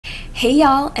Hey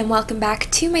y'all, and welcome back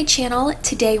to my channel.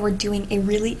 Today we're doing a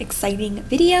really exciting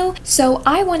video. So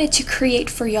I wanted to create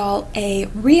for y'all a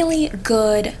really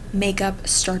good makeup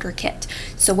starter kit.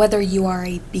 So whether you are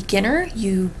a beginner,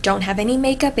 you don't have any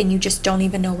makeup and you just don't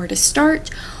even know where to start,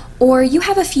 or you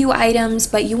have a few items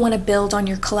but you want to build on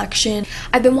your collection.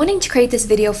 I've been wanting to create this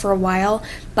video for a while,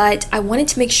 but I wanted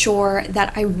to make sure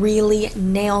that I really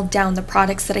nailed down the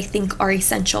products that I think are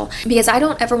essential, because I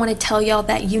don't ever want to tell y'all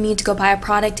that you need to go buy a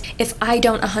product if I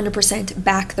don't 100%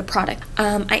 back the product.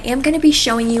 I am going to be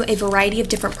showing you a variety of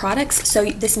different products, so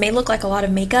this may look like a lot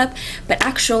of makeup, but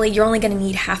actually you're only going to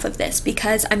need half of this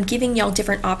because I'm giving y'all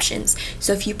different options.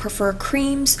 So if you prefer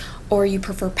creams, or you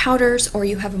prefer powders, or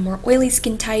you have a more oily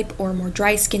skin type or a more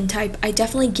dry skin type, I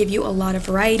definitely give you a lot of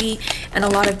variety and a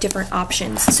lot of different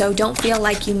options. So don't feel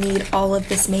like you need all of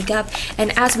this makeup,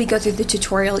 and as we go through the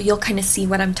tutorial you'll kind of see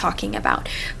what I'm talking about.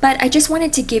 But I just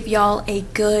wanted to give y'all a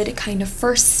good kind of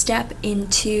first step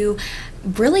into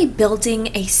really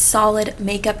building a solid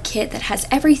makeup kit that has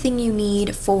everything you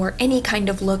need for any kind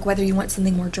of look, whether you want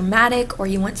something more dramatic or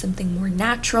you want something more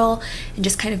natural and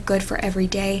just kind of good for every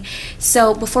day.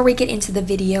 So before we get into the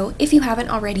video, if you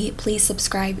haven't already, please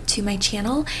subscribe to my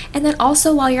channel, and then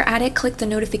also while you're at it, click the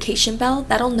notification bell.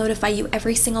 That'll notify you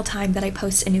every single time that I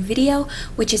post a new video,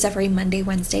 which is every Monday,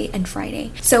 Wednesday, and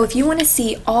Friday. So if you want to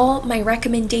see all my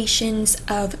recommendations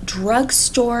of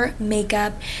drugstore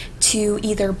makeup to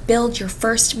either build your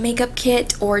first makeup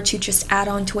kit or to just add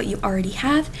on to what you already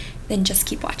have, then just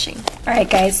keep watching. Alright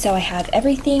guys, so I have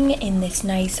everything in this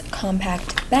nice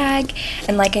compact bag,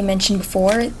 and like I mentioned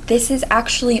before, this is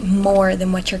actually more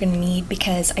than what you're going to need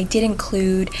because I did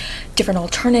include different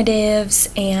alternatives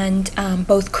and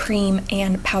both cream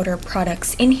and powder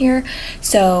products in here,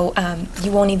 so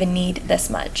you won't even need this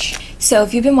much. So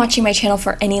if you've been watching my channel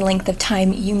for any length of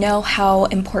time, you know how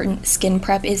important skin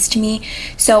prep is to me.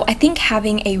 So I think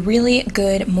having a really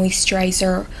good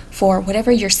moisturizer for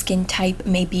whatever your skin type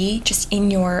may be, just in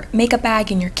your makeup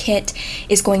bag, in your kit,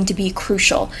 is going to be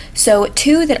crucial. So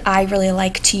two that I really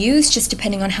like to use, just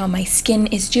depending on how my skin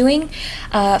is doing.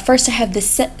 First I have the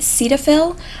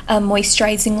Cetaphil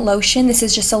Moisturizing Lotion. This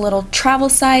is just a little travel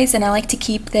size, and I like to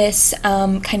keep this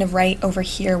kind of right over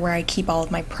here where I keep all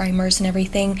of my primers and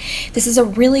everything. This is a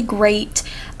really great,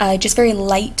 just very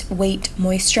lightweight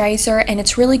moisturizer, and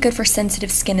it's really good for sensitive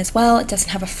skin as well. It doesn't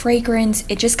have a fragrance.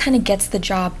 It just kind of gets the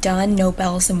job done, no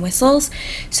bells and whistles.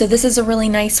 So this is a really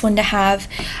nice one to have.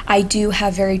 I do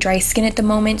have very dry skin at the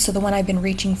moment, so the one I've been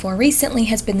reaching for recently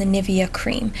has been the Nivea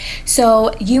cream.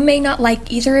 So you may not like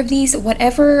either of these.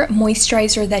 Whatever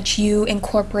moisturizer that you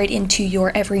incorporate into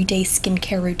your everyday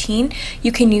skincare routine,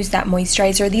 you can use that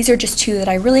moisturizer. These are just two that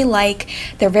I really like.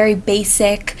 They're very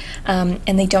basic,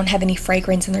 and they don't have any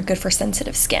fragrance, and they're good for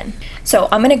sensitive skin. So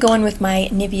I'm going to go in with my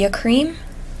Nivea cream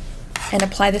and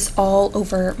apply this all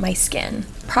over my skin.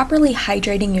 Properly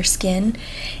hydrating your skin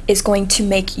is going to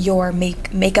make your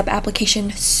makeup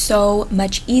application so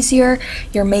much easier.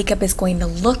 Your makeup is going to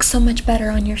look so much better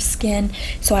on your skin.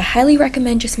 So I highly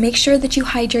recommend just make sure that you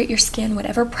hydrate your skin,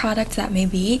 whatever product that may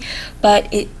be,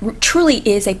 but it truly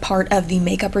is a part of the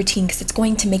makeup routine because it's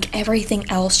going to make everything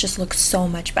else just look so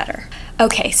much better.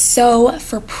 Okay, so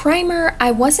for primer,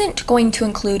 I wasn't going to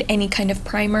include any kind of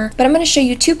primer, but I'm going to show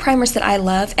you two primers that I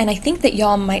love and I think that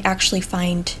y'all might actually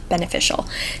find beneficial.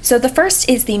 So the first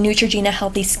is the Neutrogena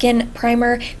Healthy Skin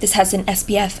Primer. This has an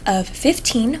SPF of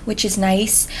 15, which is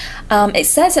nice. It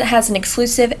says it has an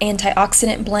exclusive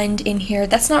antioxidant blend in here.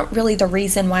 That's not really the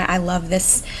reason why I love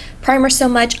this primer so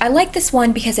much. I like this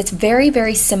one because it's very,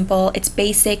 very simple. It's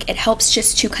basic. It helps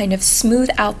just to kind of smooth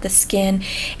out the skin.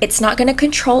 It's not going to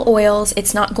control oils.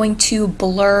 It's not going to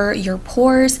blur your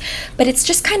pores, but it's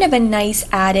just kind of a nice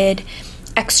added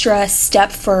extra step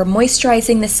for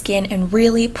moisturizing the skin and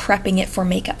really prepping it for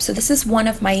makeup. So this is one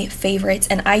of my favorites,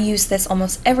 and I use this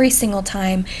almost every single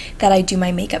time that I do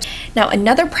my makeup. Now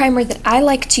another primer that I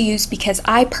like to use because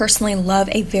I personally love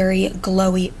a very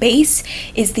glowy base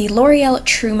is the L'Oreal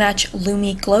True Match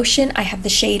Lumi Glotion. I have the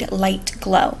shade Light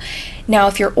Glow. Now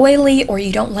if you're oily or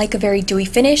you don't like a very dewy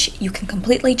finish, you can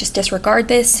completely just disregard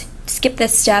this, skip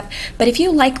this step, but if you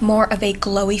like more of a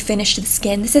glowy finish to the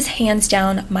skin, this is hands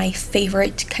down my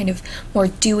favorite kind of more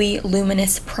dewy,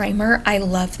 luminous primer. I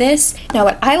love this. Now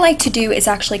what I like to do is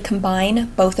actually combine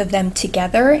both of them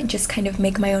together and just kind of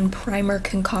make my own primer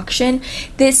concoction.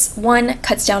 This one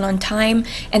cuts down on time,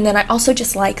 and then I also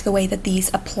just like the way that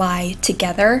these apply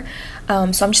together. So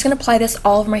I'm just going to apply this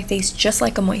all over my face just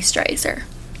like a moisturizer.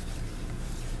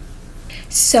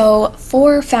 So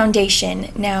for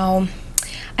foundation, now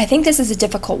I think this is a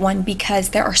difficult one because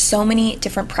there are so many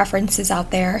different preferences out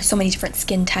there, so many different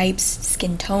skin types,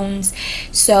 skin tones.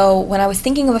 So when I was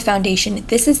thinking of a foundation,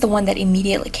 this is the one that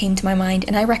immediately came to my mind,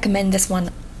 and I recommend this one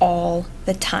all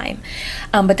the time.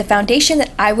 But the foundation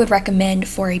that I would recommend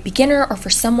for a beginner or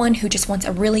for someone who just wants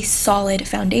a really solid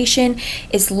foundation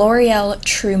is L'Oreal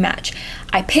True Match.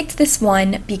 I picked this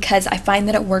one because I find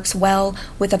that it works well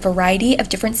with a variety of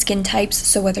different skin types.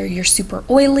 So whether you're super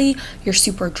oily, you're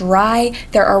super dry,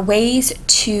 there are ways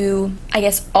to, I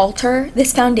guess, alter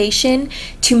this foundation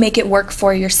to make it work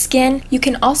for your skin. You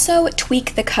can also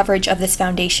tweak the coverage of this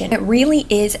foundation. It really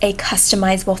is a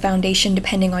customizable foundation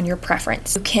depending on your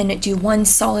preference. You can do one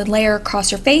solid layer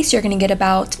across your face. You're going to get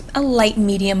about a light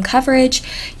medium coverage.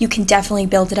 You can definitely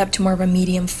build it up to more of a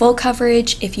medium full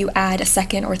coverage if you add a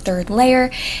second or third layer.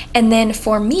 And then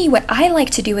for me, what I like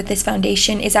to do with this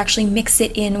foundation is actually mix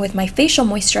it in with my facial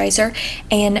moisturizer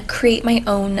and create my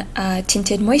own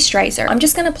tinted moisturizer. I'm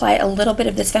just going to apply a little bit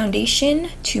of this foundation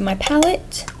to my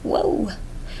palette. Whoa,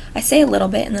 I say a little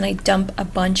bit and then I dump a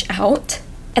bunch out.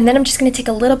 And then I'm just going to take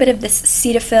a little bit of this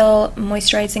Cetaphil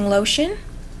moisturizing lotion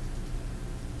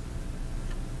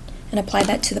and apply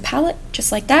that to the palette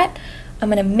just like that.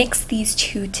 I'm going to mix these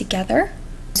two together.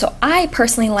 So I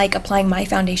personally like applying my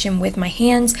foundation with my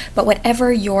hands, but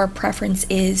whatever your preference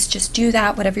is, just do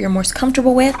that, whatever you're most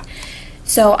comfortable with.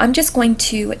 So I'm just going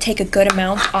to take a good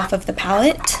amount off of the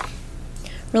palette,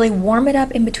 really warm it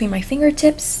up in between my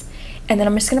fingertips, and then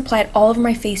I'm just going to apply it all over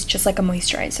my face just like a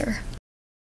moisturizer.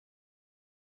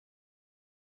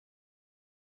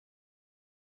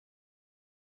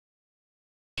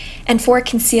 And for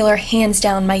concealer, hands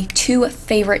down, my two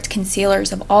favorite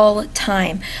concealers of all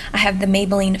time. I have the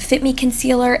Maybelline FitMe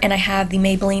concealer and I have the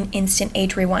Maybelline Instant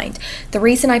Age Rewind. The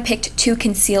reason I picked two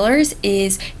concealers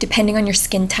is depending on your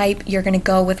skin type, you're going to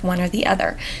go with one or the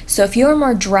other. So if you're a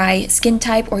more dry skin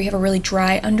type or you have a really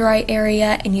dry under eye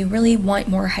area and you really want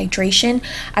more hydration,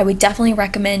 I would definitely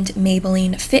recommend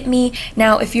Maybelline FitMe.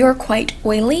 Now, if you're quite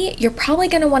oily, you're probably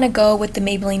going to want to go with the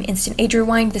Maybelline Instant Age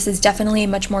Rewind. This is definitely a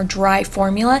much more dry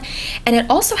formula. And it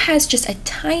also has just a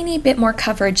tiny bit more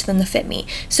coverage than the FitMe.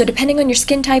 So depending on your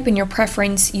skin type and your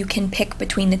preference, you can pick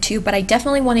between the two, but I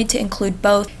definitely wanted to include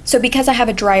both. So because I have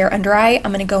a drier under eye,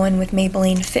 I'm going to go in with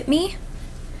Maybelline FitMe.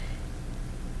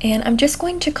 And I'm just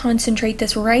going to concentrate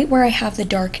this right where I have the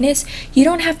darkness. You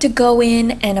don't have to go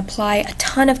in and apply a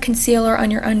ton of concealer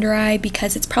on your under eye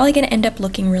because it's probably going to end up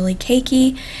looking really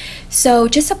cakey. So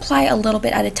just apply a little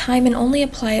bit at a time and only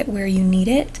apply it where you need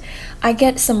it. I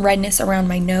get some redness around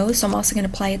my nose, so I'm also going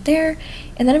to apply it there.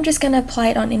 And then I'm just going to apply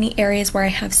it on any areas where I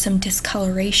have some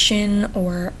discoloration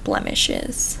or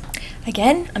blemishes.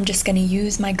 Again, I'm just going to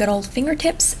use my good old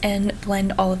fingertips and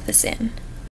blend all of this in.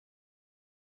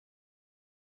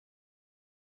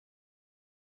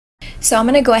 So I'm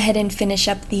going to go ahead and finish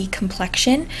up the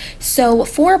complexion. So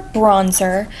for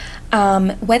bronzer,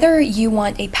 whether you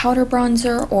want a powder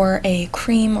bronzer or a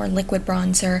cream or liquid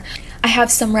bronzer, I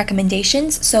have some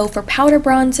recommendations. So for powder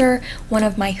bronzer, one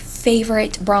of my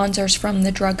favorite bronzers from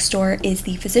the drugstore is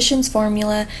the Physicians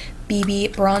Formula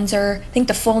BB Bronzer. I think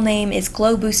the full name is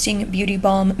Glow Boosting Beauty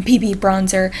Balm BB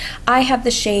Bronzer. I have the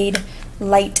shade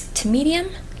Light to Medium.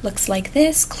 Looks like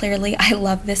this. Clearly, I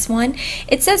love this one.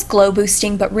 It says glow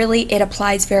boosting, but really it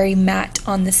applies very matte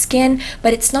on the skin,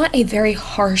 but it's not a very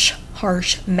harsh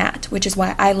matte, which is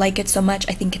why I like it so much.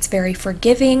 I think it's very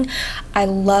forgiving. I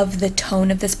love the tone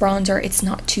of this bronzer. It's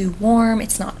not too warm,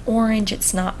 it's not orange,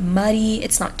 it's not muddy,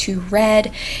 it's not too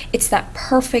red. It's that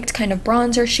perfect kind of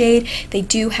bronzer shade. They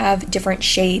do have different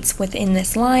shades within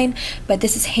this line, but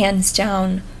this is hands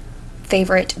down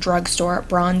favorite drugstore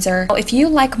bronzer. If you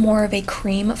like more of a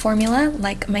cream formula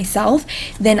like myself,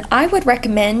 then I would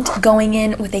recommend going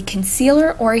in with a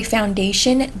concealer or a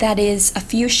foundation that is a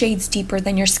few shades deeper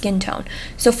than your skin tone.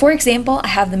 So for example, I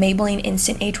have the Maybelline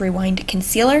Instant Age Rewind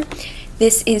concealer.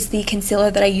 This is the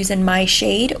concealer that I use in my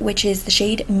shade, which is the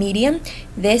shade medium.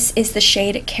 This is the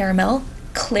shade caramel.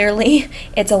 Clearly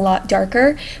it's a lot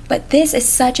darker, but this is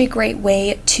such a great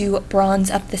way to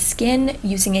bronze up the skin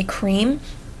using a cream.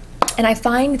 And I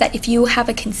find that if you have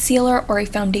a concealer or a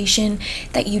foundation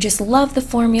that you just love the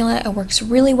formula, it works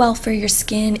really well for your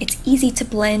skin, it's easy to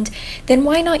blend, then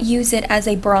why not use it as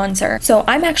a bronzer? So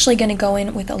I'm actually going to go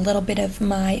in with a little bit of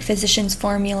my Physicians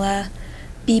Formula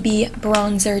BB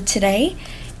bronzer today.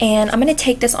 And I'm going to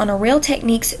take this on a Real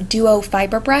Techniques Duo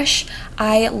Fiber Brush.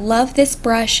 I love this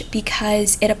brush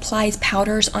because it applies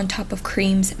powders on top of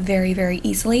creams very, very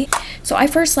easily. So I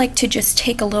first like to just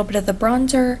take a little bit of the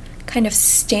bronzer, kind of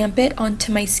stamp it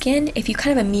onto my skin. If you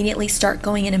kind of immediately start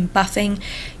going in and buffing,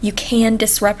 you can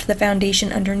disrupt the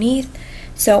foundation underneath.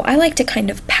 So I like to kind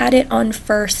of pat it on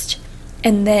first,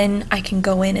 and then I can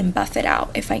go in and buff it out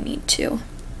if I need to.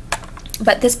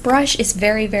 But this brush is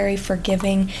very, very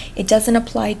forgiving. It doesn't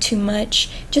apply too much,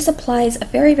 just applies a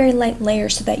very, very light layer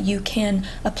so that you can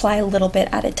apply a little bit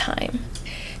at a time.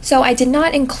 So I did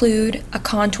not include a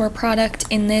contour product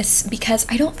in this because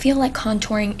I don't feel like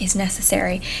contouring is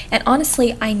necessary. And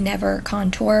honestly, I never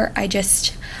contour.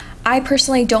 I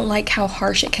personally don't like how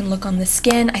harsh it can look on the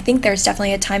skin. I think there's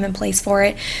definitely a time and place for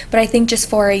it, but I think just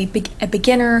for a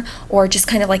beginner or just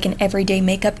kind of like an everyday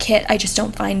makeup kit, I just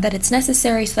don't find that it's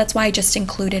necessary, so that's why I just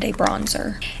included a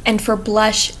bronzer. And for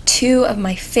blush, two of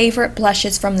my favorite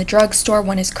blushes from the drugstore.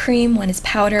 One is cream, one is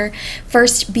powder.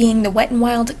 First being the Wet n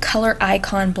Wild Color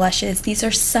Icon blushes. These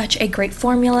are such a great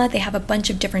formula. They have a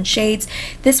bunch of different shades.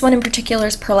 This one in particular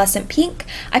is Pearlescent Pink.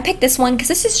 I picked this one because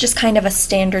this is just kind of a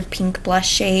standard pink blush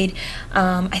shade.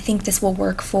 I think this will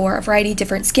work for a variety of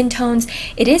different skin tones.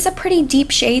 It is a pretty deep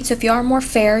shade, so if you are more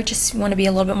fair, just want to be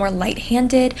a little bit more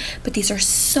light-handed, but these are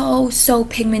so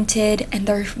pigmented, and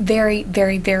they're very,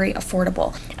 very, very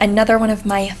affordable. Another one of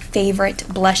my favorite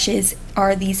blushes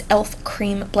are these e.l.f.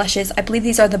 cream blushes. I believe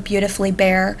these are the Beautifully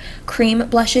Bare cream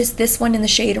blushes. This one in the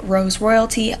shade Rose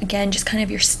Royalty. Again, just kind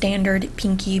of your standard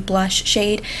pinky blush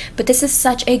shade. But this is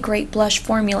such a great blush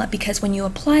formula because when you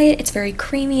apply it, it's very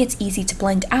creamy, it's easy to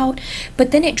blend out,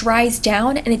 but then it dries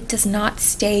down and it does not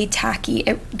stay tacky.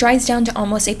 It dries down to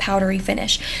almost a powdery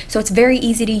finish. So it's very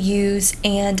easy to use,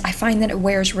 and I find that it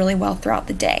wears really well throughout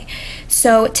the day.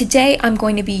 So today I'm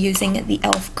going to be using the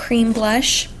e.l.f. cream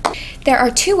blush. There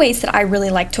are two ways that I really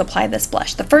like to apply this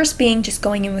blush. The first being just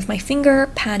going in with my finger,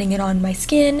 patting it on my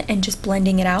skin, and just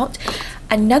blending it out.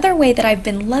 Another way that I've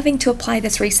been loving to apply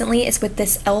this recently is with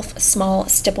this e.l.f. small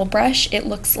stipple brush. It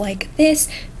looks like this,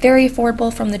 very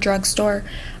affordable from the drugstore.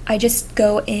 I just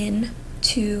go in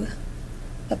to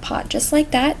the pot just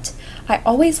like that. I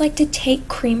always like to take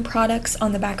cream products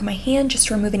on the back of my hand just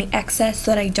to remove any excess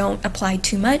so that I don't apply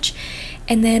too much.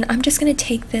 And then I'm just going to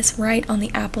take this right on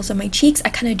the apples of my cheeks. I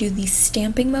kind of do these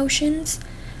stamping motions.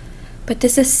 But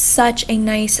this is such a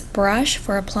nice brush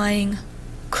for applying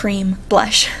cream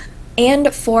blush.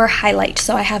 And for highlight,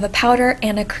 so I have a powder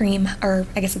and a cream, or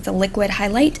I guess it's a liquid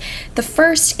highlight. The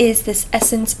first is this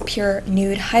Essence Pure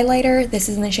Nude highlighter. This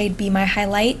is in the shade Be My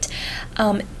Highlight.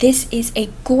 This is a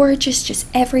gorgeous, just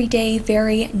everyday,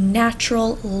 very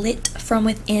natural, lit from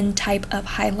within type of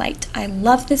highlight. I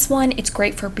love this one. It's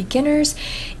great for beginners.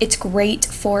 It's great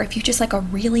for if you just like a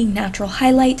really natural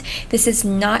highlight. This is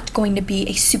not going to be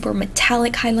a super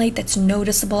metallic highlight that's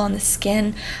noticeable on the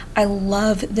skin. I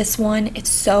love this one. It's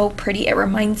so pretty. It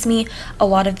reminds me a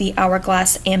lot of the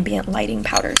Hourglass ambient lighting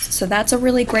powders, so that's a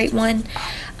really great one.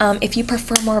 If you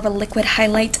prefer more of a liquid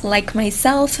highlight like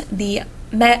myself, the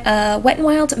Wet n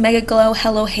Wild Mega Glow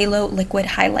Hello Halo liquid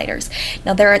highlighters.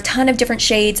 Now there are a ton of different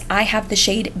shades. I have the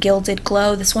shade Gilded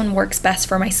Glow. This one works best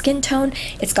for my skin tone.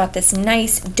 It's got this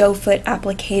nice doe foot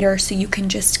applicator, so you can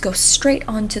just go straight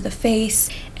onto the face.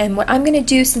 And what I'm going to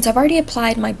do, since I've already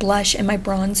applied my blush and my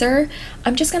bronzer,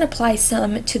 I'm just going to apply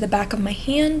some to the back of my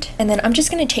hand, and then I'm just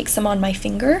going to take some on my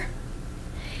finger.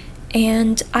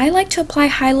 And I like to apply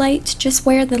highlight just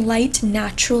where the light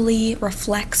naturally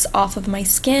reflects off of my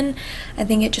skin. I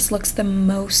think it just looks the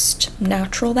most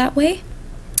natural that way.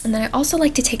 And then I also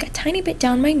like to take a tiny bit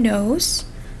down my nose,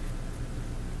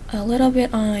 a little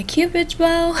bit on my cupid's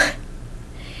bow,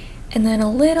 and then a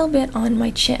little bit on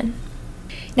my chin.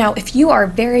 Now, if you are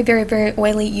very, very, very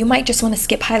oily, you might just want to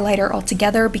skip highlighter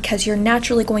altogether because you're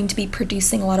naturally going to be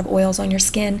producing a lot of oils on your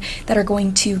skin that are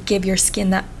going to give your skin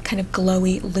that kind of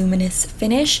glowy, luminous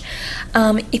finish.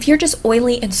 If you're just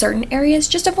oily in certain areas,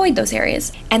 just avoid those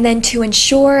areas. And then to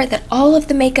ensure that all of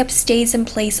the makeup stays in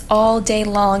place all day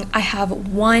long, I have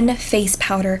one face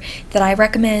powder that I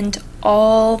recommend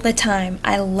all the time.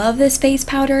 I love this face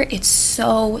powder. It's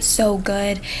so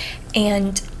good.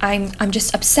 And I'm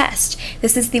just obsessed.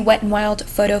 This is the Wet n Wild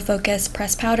Photofocus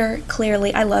press powder.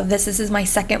 Clearly, I love this. This is my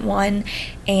second one,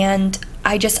 and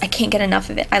I can't get enough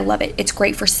of it. I love it. It's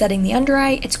great for setting the under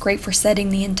eye. It's great for setting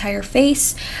the entire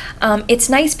face. It's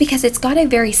nice because it's got a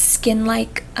very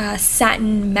skin-like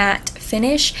satin matte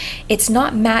finish. It's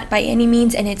not matte by any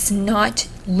means, and it's not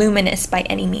luminous by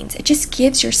any means. It just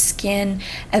gives your skin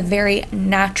a very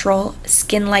natural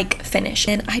skin-like finish.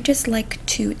 And I just like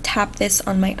to tap this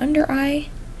on my under eye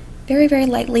very, very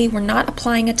lightly. We're not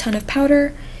applying a ton of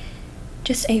powder,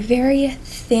 just a very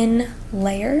thin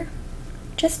layer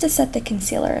just to set the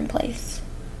concealer in place.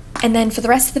 And then for the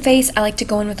rest of the face, I like to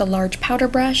go in with a large powder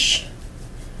brush,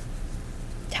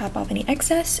 tap off any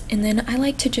excess, and then I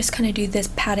like to just kind of do this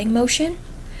patting motion.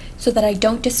 so that I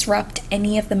don't disrupt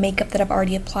any of the makeup that I've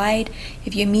already applied.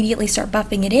 If you immediately start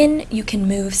buffing it in, you can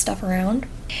move stuff around.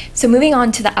 So moving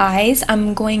on to the eyes,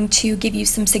 I'm going to give you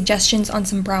some suggestions on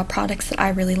some brow products that I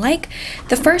really like.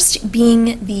 The first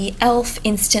being the e.l.f.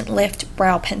 Instant Lift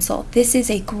Brow Pencil. This is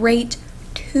a great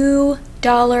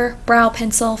 $2 brow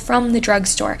pencil from the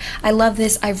drugstore. I love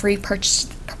this. I've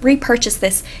repurchased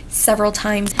this several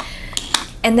times.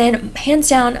 And then, hands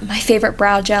down, my favorite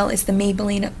brow gel is the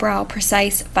Maybelline Brow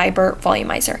Precise Fiber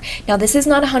Volumizer. Now, this is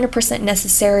not 100%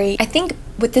 necessary. I think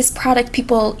with this product,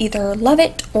 people either love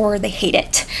it or they hate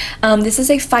it. This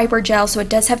is a fiber gel, so it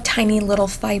does have tiny little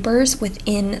fibers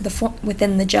within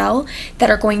the gel that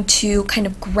are going to kind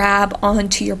of grab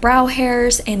onto your brow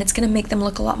hairs, and it's going to make them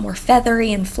look a lot more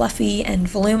feathery and fluffy and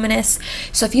voluminous.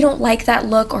 So if you don't like that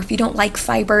look, or if you don't like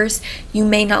fibers, you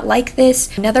may not like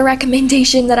this. Another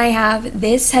recommendation that I have,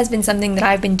 this has been something that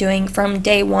I've been doing from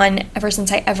day one, ever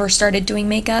since I ever started doing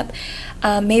makeup.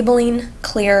 Maybelline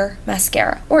Clear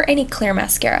Mascara, or any clear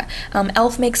mascara.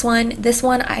 e.l.f. makes one. This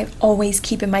one I always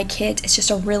keep in my kit. It's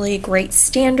just a really great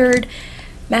standard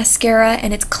mascara,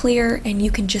 and it's clear, and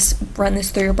you can just run this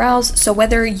through your brows. So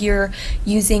whether you're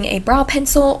using a brow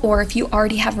pencil or if you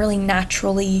already have really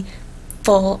naturally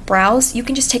full brows, you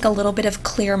can just take a little bit of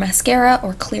clear mascara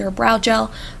or clear brow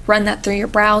gel, run that through your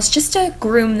brows just to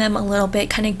groom them a little bit,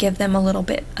 kind of give them a little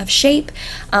bit of shape.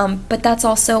 But that's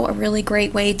also a really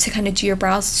great way to kind of do your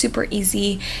brows super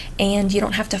easy, and you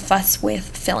don't have to fuss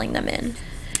with filling them in.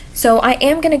 So I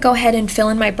am going to go ahead and fill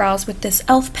in my brows with this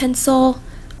e.l.f. pencil.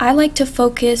 I like to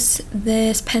focus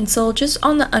this pencil just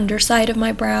on the underside of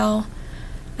my brow.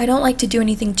 I don't like to do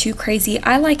anything too crazy.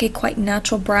 I like a quite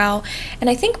natural brow, and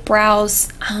I think brows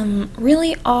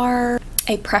really are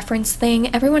a preference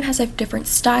thing. Everyone has a different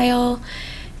style,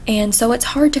 and so it's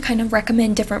hard to kind of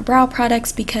recommend different brow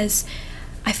products because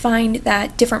I find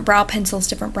that different brow pencils,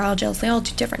 different brow gels, they all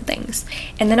do different things.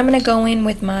 And then I'm going to go in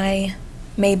with my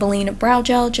Maybelline brow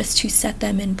gel just to set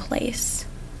them in place.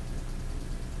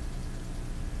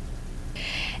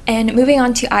 And moving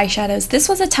on to eyeshadows, this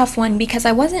was a tough one because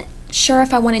I wasn't sure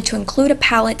if I wanted to include a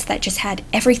palette that just had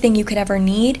everything you could ever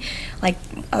need, like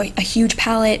a huge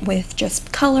palette with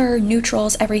just color,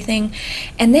 neutrals, everything.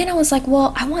 And then I was like,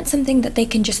 well, I want something that they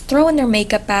can just throw in their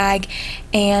makeup bag,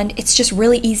 and it's just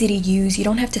really easy to use. You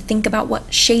don't have to think about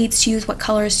what shades to use, what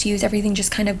colors to use. Everything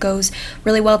just kind of goes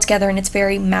really well together, and it's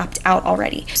very mapped out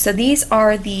already. So these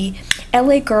are the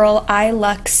LA Girl Eye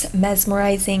Luxe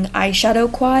Mesmerizing Eyeshadow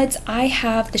Quads. I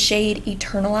have the shade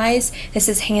Eternalize. This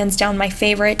is hands down my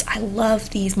favorite. I love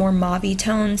these more mauve-y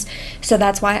tones, so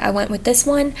that's why I went with this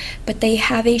one. But they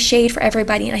have a shade for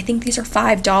everybody, and I think these are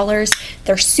 $5.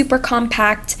 They're super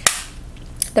compact.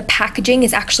 The packaging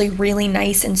is actually really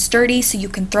nice and sturdy, so you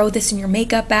can throw this in your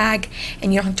makeup bag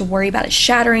and you don't have to worry about it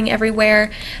shattering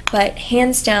everywhere. But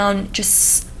hands down,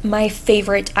 just my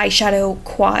favorite eyeshadow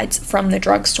quads from the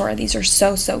drugstore. These are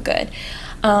so good.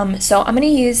 So I'm going to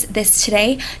use this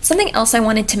today. Something else I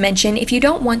wanted to mention, if you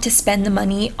don't want to spend the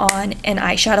money on an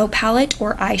eyeshadow palette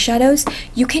or eyeshadows,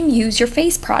 you can use your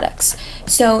face products.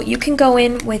 So you can go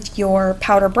in with your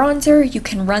powder bronzer, you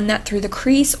can run that through the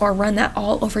crease or run that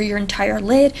all over your entire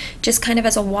lid, just kind of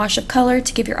as a wash of color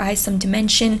to give your eyes some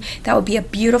dimension. That would be a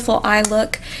beautiful eye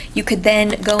look. You could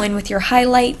then go in with your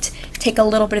highlight, take a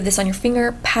little bit of this on your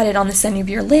finger, pat it on the center of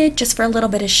your lid just for a little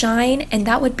bit of shine, and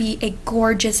that would be a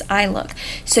gorgeous eye look.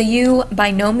 So you by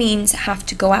no means have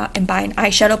to go out and buy an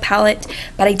eyeshadow palette,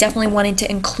 but I definitely wanted to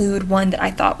include one that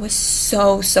I thought was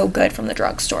so good from the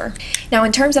drugstore. Now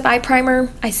in terms of eye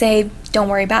primer, I say don't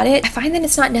worry about it. I find that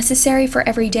it's not necessary for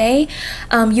every day.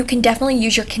 You can definitely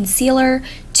use your concealer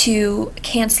to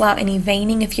cancel out any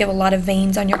veining if you have a lot of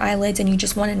veins on your eyelids and you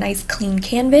just want a nice clean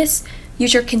canvas.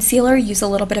 Use your concealer, use a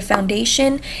little bit of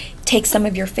foundation, take some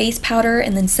of your face powder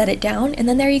and then set it down, and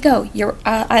then there you go. Your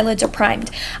eyelids are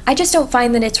primed. I just don't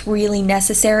find that it's really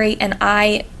necessary, and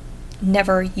I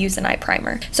never use an eye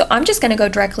primer. So I'm just going to go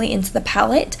directly into the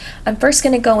palette. I'm first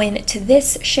going to go into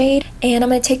this shade, and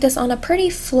I'm going to take this on a pretty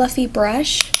fluffy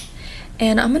brush,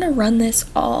 and I'm going to run this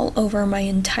all over my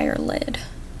entire lid.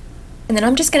 And then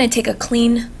I'm just going to take a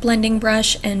clean blending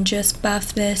brush and just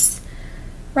buff this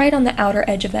right on the outer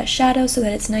edge of that shadow so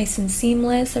that it's nice and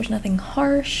seamless. There's nothing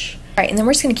harsh. Alright, and then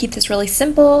we're just going to keep this really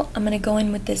simple. I'm going to go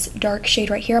in with this dark shade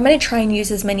right here. I'm going to try and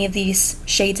use as many of these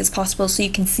shades as possible so you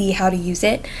can see how to use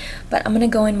it. But I'm going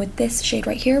to go in with this shade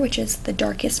right here, which is the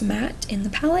darkest matte in the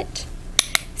palette.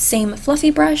 Same fluffy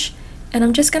brush, and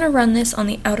I'm just going to run this on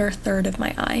the outer third of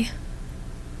my eye,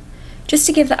 just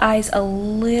to give the eyes a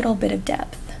little bit of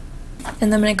depth.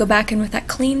 And then I'm going to go back in with that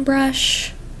clean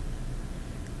brush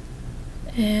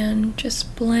and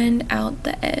just blend out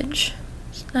the edge.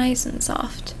 It's nice and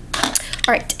soft.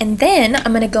 Alright, and then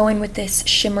I'm going to go in with this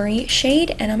shimmery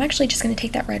shade, and I'm actually just going to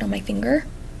take that right on my finger.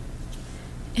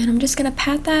 And I'm just going to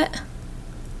pat that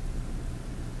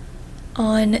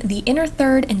on the inner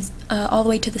third and all the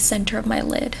way to the center of my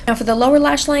lid. Now for the lower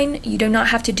lash line, you do not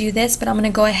have to do this, but I'm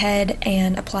going to go ahead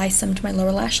and apply some to my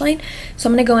lower lash line. So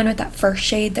I'm going to go in with that first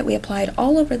shade that we applied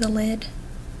all over the lid.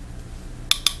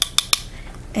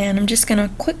 And I'm just going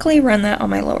to quickly run that on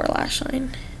my lower lash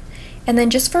line. And then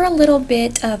just for a little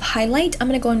bit of highlight, I'm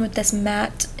going to go in with this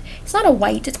matte, it's not a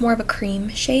white, it's more of a cream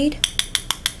shade.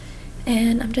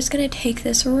 And I'm just going to take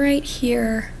this right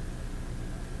here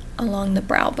along the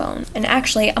brow bone. And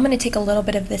actually, I'm going to take a little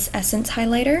bit of this Essence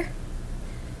highlighter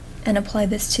and apply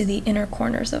this to the inner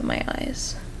corners of my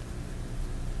eyes.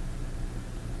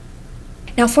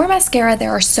 Now for mascara,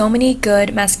 there are so many good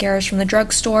mascaras from the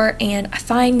drugstore, and I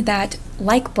find that,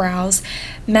 like brows,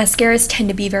 mascaras tend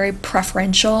to be very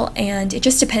preferential, and it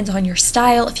just depends on your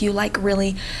style. If you like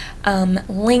really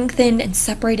lengthened and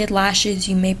separated lashes,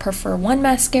 you may prefer one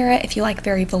mascara. If you like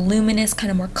very voluminous, kind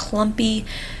of more clumpy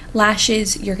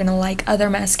lashes, you're gonna like other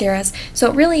mascaras. So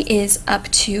it really is up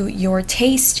to your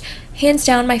taste. Hands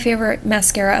down, my favorite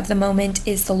mascara of the moment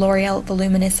is the L'Oreal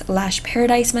Voluminous Lash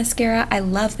Paradise Mascara. I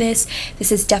love this.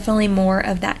 This is definitely more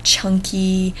of that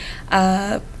chunky,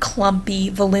 clumpy,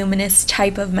 voluminous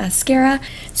type of mascara.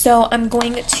 So I'm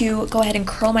going to go ahead and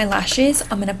curl my lashes.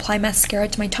 I'm going to apply mascara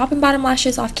to my top and bottom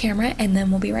lashes off camera, and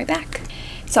then we'll be right back.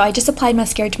 So I just applied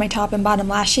mascara to my top and bottom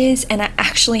lashes, and I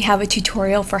actually have a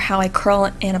tutorial for how I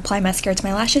curl and apply mascara to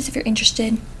my lashes. If you're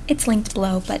interested, it's linked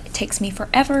below, but it takes me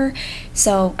forever,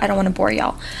 so I don't want to bore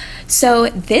y'all. So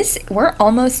we're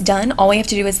almost done. All we have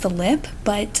to do is the lip,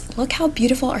 but look how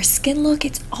beautiful our skin look.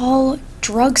 It's all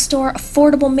drugstore,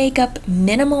 affordable makeup,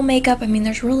 minimal makeup. I mean,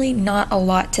 there's really not a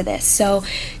lot to this. So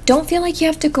don't feel like you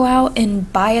have to go out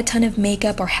and buy a ton of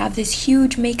makeup or have this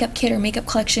huge makeup kit or makeup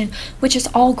collection, which is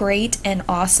all great and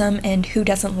awesome, and who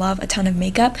doesn't love a ton of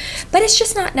makeup, but it's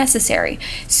just not necessary.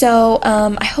 So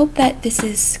I hope that this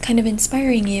is kind of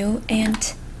inspiring you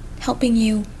and helping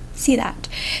you see that.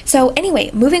 So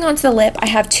anyway, moving on to the lip, I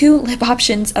have two lip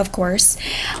options, of course.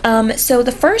 So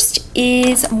the first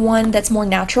is one that's more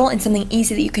natural and something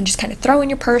easy that you can just kind of throw in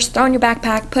your purse, throw in your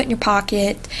backpack, put in your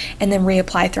pocket, and then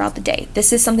reapply throughout the day.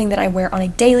 This is something that I wear on a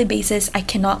daily basis. I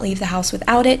cannot leave the house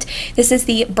without it. This is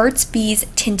the Burt's Bees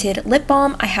Tinted Lip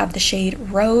Balm. I have the shade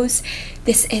Rose.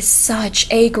 This is such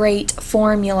a great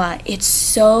formula. It's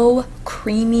so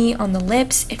creamy on the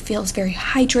lips. It feels very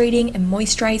hydrating and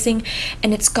moisturizing,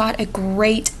 and it's got a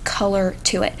great color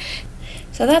to it.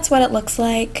 So that's what it looks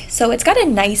like. So it's got a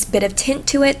nice bit of tint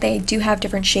to it. They do have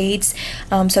different shades.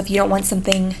 So if you don't want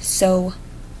something so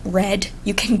red,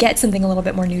 you can get something a little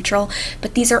bit more neutral,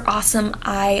 but these are awesome.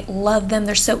 I love them.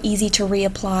 They're so easy to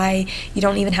reapply. You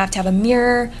don't even have to have a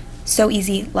mirror. So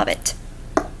easy. Love it.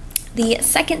 The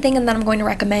second thing that I'm going to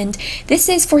recommend, this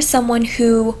is for someone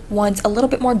who wants a little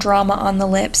bit more drama on the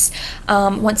lips,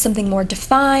 wants something more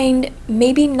defined,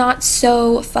 maybe not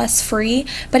so fuss-free,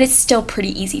 but it's still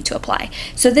pretty easy to apply.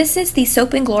 So this is the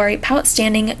Soap & Glory Palette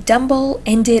Standing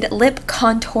Dumble-Ended Lip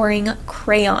Contouring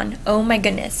Crayon. Oh my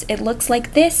goodness, it looks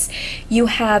like this. You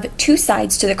have two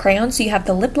sides to the crayon, so you have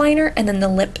the lip liner and then the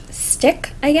lip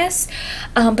stick, I guess.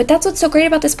 But that's what's so great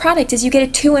about this product, is you get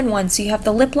a two-in-one, so you have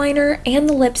the lip liner and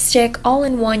the lipstick all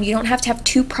in one. You don't have to have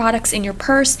two products in your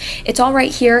purse. It's all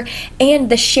right here, and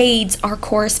the shades are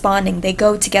corresponding. They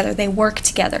go together, they work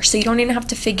together, so you don't even have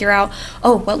to figure out,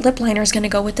 oh, what lip liner is going to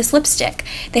go with this lipstick.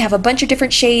 They have a bunch of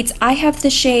different shades. I have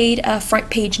the shade Front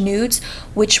Page Nudes,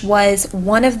 which was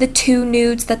one of the two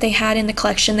nudes that they had in the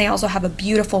collection. They also have a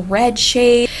beautiful red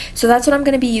shade, so that's what I'm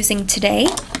going to be using today.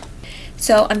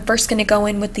 So I'm first going to go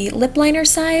in with the lip liner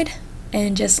side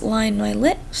and just line my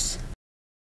lips.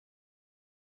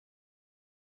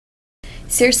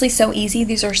 Seriously, so easy.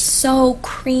 These are so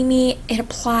creamy. It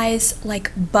applies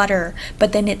like butter,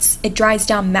 but then it dries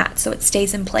down matte, so it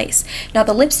stays in place. Now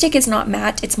the lipstick is not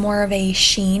matte, it's more of a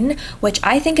sheen, which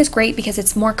I think is great because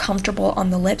it's more comfortable on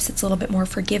the lips. It's a little bit more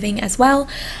forgiving as well.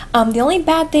 The only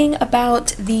bad thing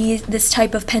about this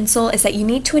type of pencil is that you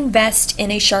need to invest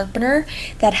in a sharpener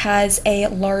that has a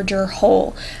larger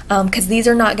hole, because these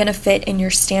are not going to fit in your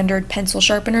standard pencil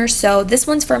sharpener. So this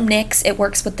one's from NYX. It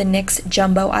works with the NYX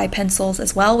Jumbo Eye pencils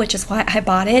as well, which is why I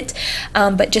bought it,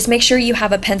 but just make sure you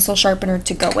have a pencil sharpener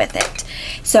to go with it.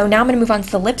 So now I'm going to move on to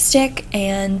the lipstick,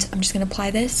 and I'm just going to apply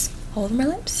this all over my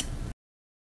lips.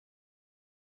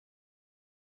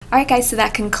 Alright guys, so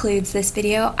that concludes this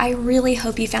video. I really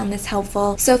hope you found this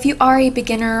helpful. So if you are a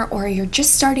beginner or you're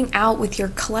just starting out with your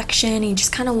collection and you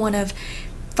just kind of want to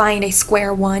find a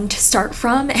square one to start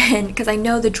from, and because I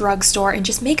know the drugstore and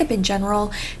just makeup in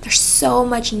general, there's so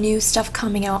much new stuff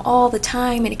coming out all the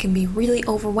time and it can be really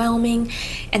overwhelming.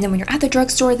 And then when you're at the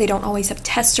drugstore, they don't always have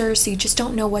testers, so you just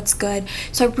don't know what's good.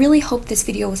 So I really hope this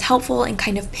video was helpful in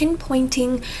kind of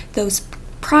pinpointing those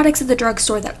products at the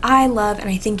drugstore that I love and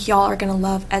I think y'all are gonna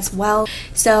love as well.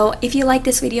 So if you like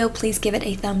this video, please give it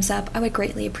a thumbs up. I would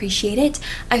greatly appreciate it.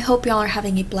 I hope y'all are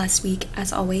having a blessed week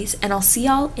as always, and I'll see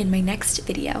y'all in my next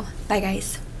video. Bye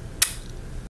guys.